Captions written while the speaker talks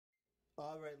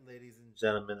All right, ladies and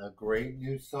gentlemen, a great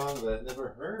new song that I never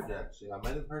heard actually. I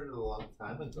might have heard it a long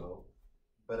time ago,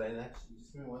 but I actually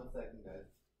just give me 1 second, guys.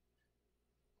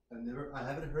 I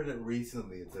haven't heard it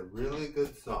recently. It's a really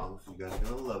good song, so you guys are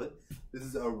gonna love it. This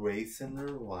is Erase and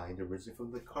Rewind, originally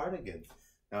from the Cardigans.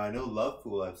 Now I know Love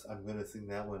Fool. I'm gonna sing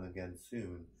that one again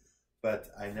soon, but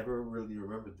I never really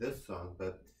remembered this song.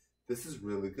 But this is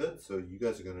really good, so you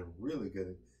guys are gonna really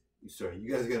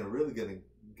you guys are gonna really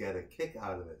get a kick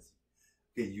out of this.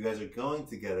 Okay, you guys are going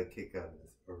to get a kick out of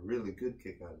this, a really good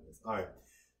kick out of this. All right,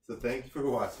 so thank you for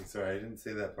watching. Sorry, I didn't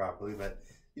say that properly, but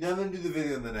you know I'm gonna do the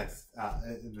video in the next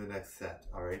set.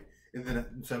 All right, so I'm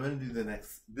gonna do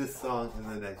this song in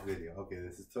the next video. Okay,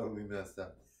 this is totally messed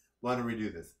up. Want to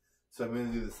redo this? So I'm gonna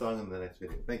do the song in the next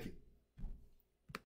video. Thank you.